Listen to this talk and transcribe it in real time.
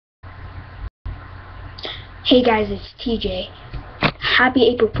Hey guys, it's TJ. Happy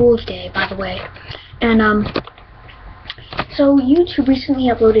April Fool's Day, by the way. And so YouTube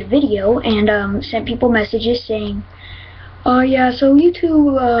recently uploaded a video and sent people messages saying, "Oh yeah, so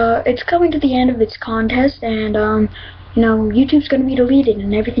YouTube, it's coming to the end of its contest, and you know, YouTube's gonna be deleted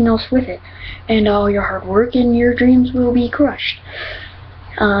and everything else with it, and all your hard work and your dreams will be crushed."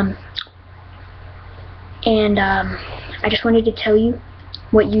 I just wanted to tell you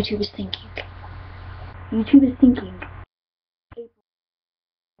what YouTube is thinking. YouTube is thinking it's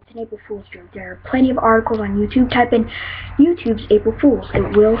an April Fool's joke. There are plenty of articles on YouTube. Type in YouTube's April Fools.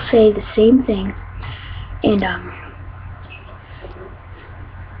 It will say the same thing. And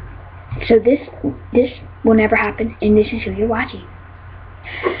so this will never happen, and this is who you're watching.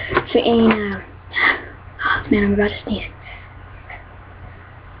 So man, I'm about to sneeze.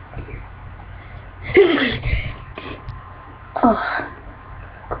 Oh,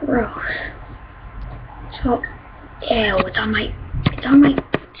 gross. So, ew, it's on my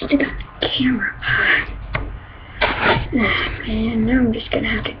stupid camera. And now I'm just gonna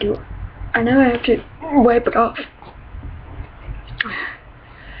have to do it. I know I have to wipe it off.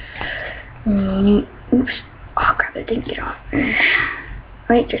 Oops. Oh crap, I didn't get off.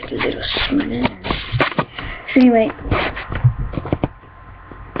 Right, just a little smudge. So anyway,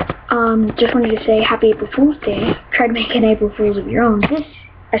 just wanted to say Happy April Fool's Day. Try to make an April Fool's of your own.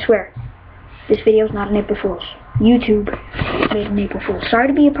 I swear, this video is not an April Fool's. YouTube made an April Fool's. Sorry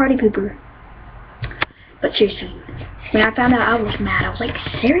to be a party pooper, but seriously, when I found out, I was mad. I was like,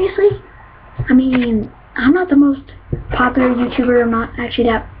 seriously? I mean, I'm not the most popular YouTuber. I'm not actually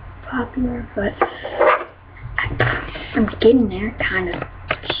that popular, but I'm getting there, kind of,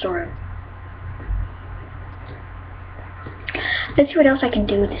 sort of. Let's see what else I can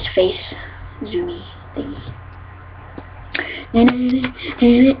do with this face zoomy thingy.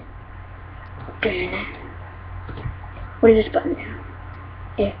 What is this button now?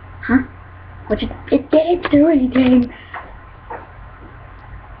 Yeah, huh? It didn't do anything.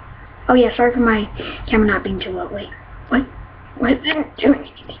 Oh yeah, sorry for my camera not being too low. Wait, what? What didn't do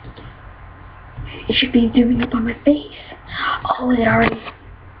anything? It should be zooming up on my face. Oh, it already.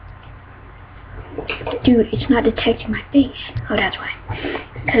 Dude, it's not detecting my face. Oh, that's why.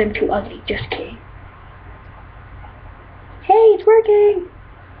 Because I'm too ugly. Just kidding. Hey, it's working!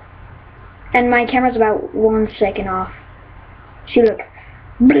 And my camera's about 1 second off. See, look.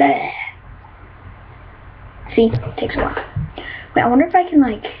 Blah. See? It takes a while. Wait, I wonder if I can,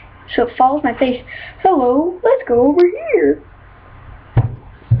 like... So it follows my face. Hello, let's go over here.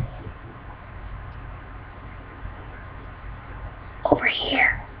 Over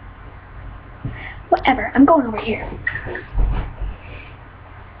here. Whatever, I'm going over here.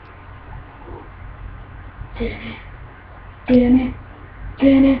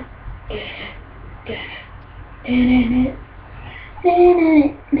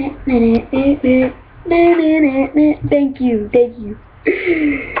 Thank you.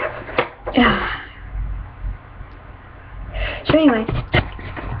 So anyway,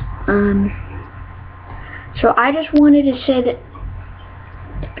 so I just wanted to say that,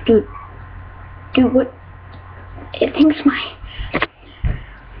 dude, what? It thinks my...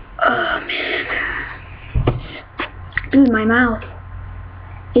 Oh, man. Dude, my mouth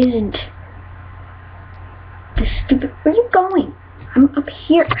isn't this stupid... Where are you going? I'm up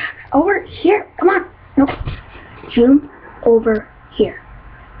here. Over here. Come on. Nope. Zoom over here.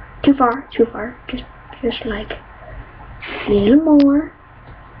 Too far. Just like a little more.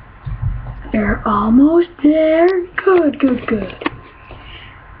 You're almost there. Good.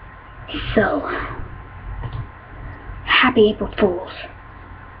 So, Happy April Fools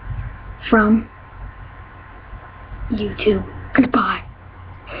from YouTube. Goodbye.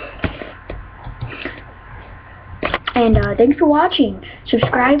 And thanks for watching.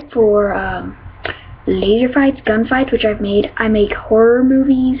 Subscribe for laser fights, gunfights, which I've made. I make horror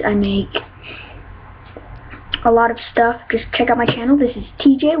movies. I make a lot of stuff. Just check out my channel. This is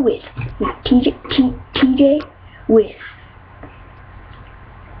TJ with TJ with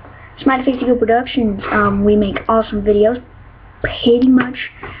Smiley Face Eagle Productions. We make awesome videos, pretty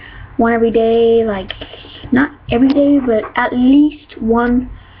much one every day, like not every day, but at least one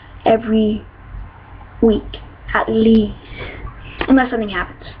every week, at least, unless something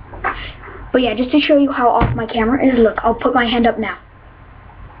happens. But yeah, just to show you how off my camera is, look, I'll put my hand up now.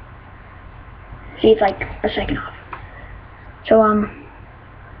 See, it's like a second off. So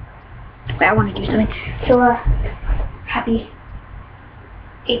wait, I want to do something. So happy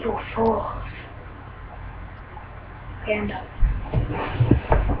April Fools. Okay, I'm done.